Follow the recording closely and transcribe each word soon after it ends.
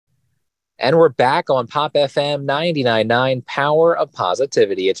And we're back on Pop FM 99.9 Power of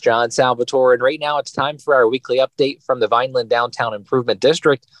Positivity. It's John Salvatore, and right now it's time for our weekly update from the Vineland Downtown Improvement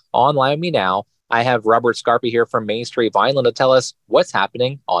District. Online with me now, I have Robert Scarpa here from Main Street Vineland to tell us what's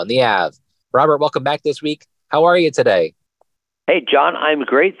happening on the Ave. Robert, welcome back this week. How are you today? Hey, John, I'm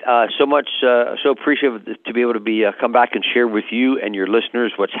great. So appreciative to be able to come back and share with you and your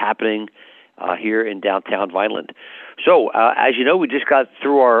listeners what's happening here in downtown Vineland. So, as you know, we just got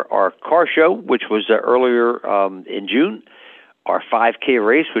through our car show, which was earlier in June, our 5K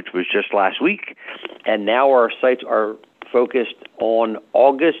race, which was just last week, and now our sights are focused on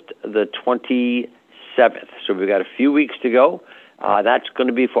August the 27th. So we've got a few weeks to go. That's going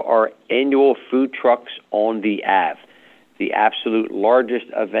to be for our annual Food Trucks on the Ave, the absolute largest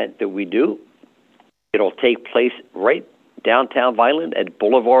event that we do. It'll take place right downtown Vineland at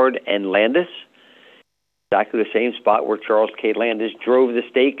Boulevard and Landis, exactly the same spot where Charles K. Landis drove the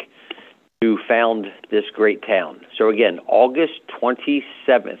stake to found this great town. So again, August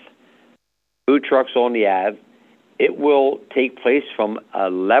 27th, Food Trucks on the Ave. It will take place from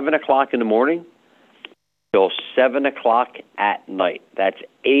 11 o'clock in the morning till 7 o'clock at night. That's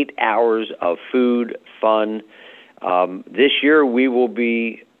 8 hours of food, fun. This year we will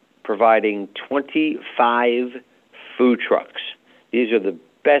be providing 25 food trucks. These are the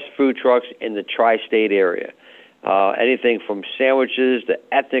best food trucks in the tri-state area. Anything from sandwiches to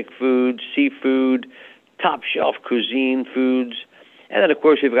ethnic foods, seafood, top shelf cuisine foods, and then of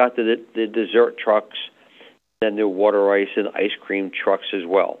course we've got the dessert trucks, and the water ice and ice cream trucks as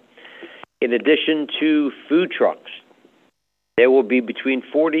well. In addition to food trucks, there will be between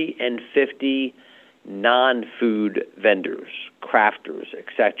 40 and 50 non-food vendors, crafters,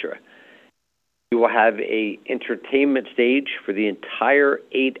 etc. We will have a entertainment stage for the entire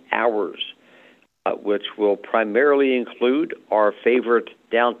 8 hours, which will primarily include our favorite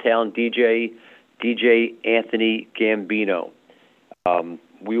downtown DJ Anthony Gambino.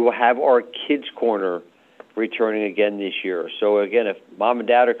 We will have our Kids Corner returning again this year. So again, if mom and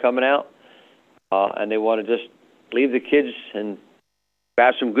dad are coming out and they want to just leave the kids and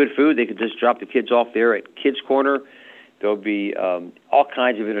grab some good food, they could just drop the kids off there at Kids Corner. There'll be all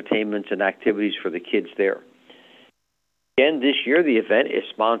kinds of entertainments and activities for the kids there. Again, this year the event is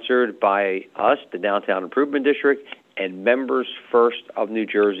sponsored by us, the Downtown Improvement District, and Members First of New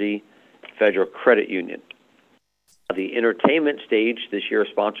Jersey Federal Credit Union. The entertainment stage this year is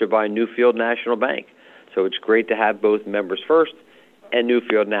sponsored by Newfield National Bank. So it's great to have both Members First and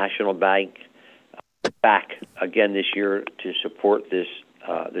Newfield National Bank back again this year to support this.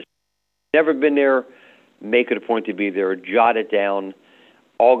 Never been there, make it a point to be there. Jot it down.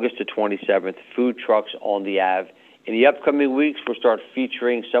 August the 27th, Food Trucks on the Ave. In the upcoming weeks, we'll start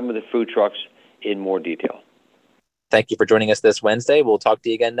featuring some of the food trucks in more detail. Thank you for joining us this Wednesday. We'll talk to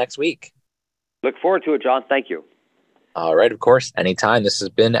you again next week. Look forward to it, John. Thank you. All right, of course, anytime. This has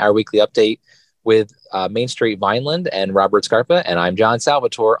been our weekly update with Main Street Vineland and Robert Scarpa, and I'm John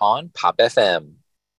Salvatore on Pop FM.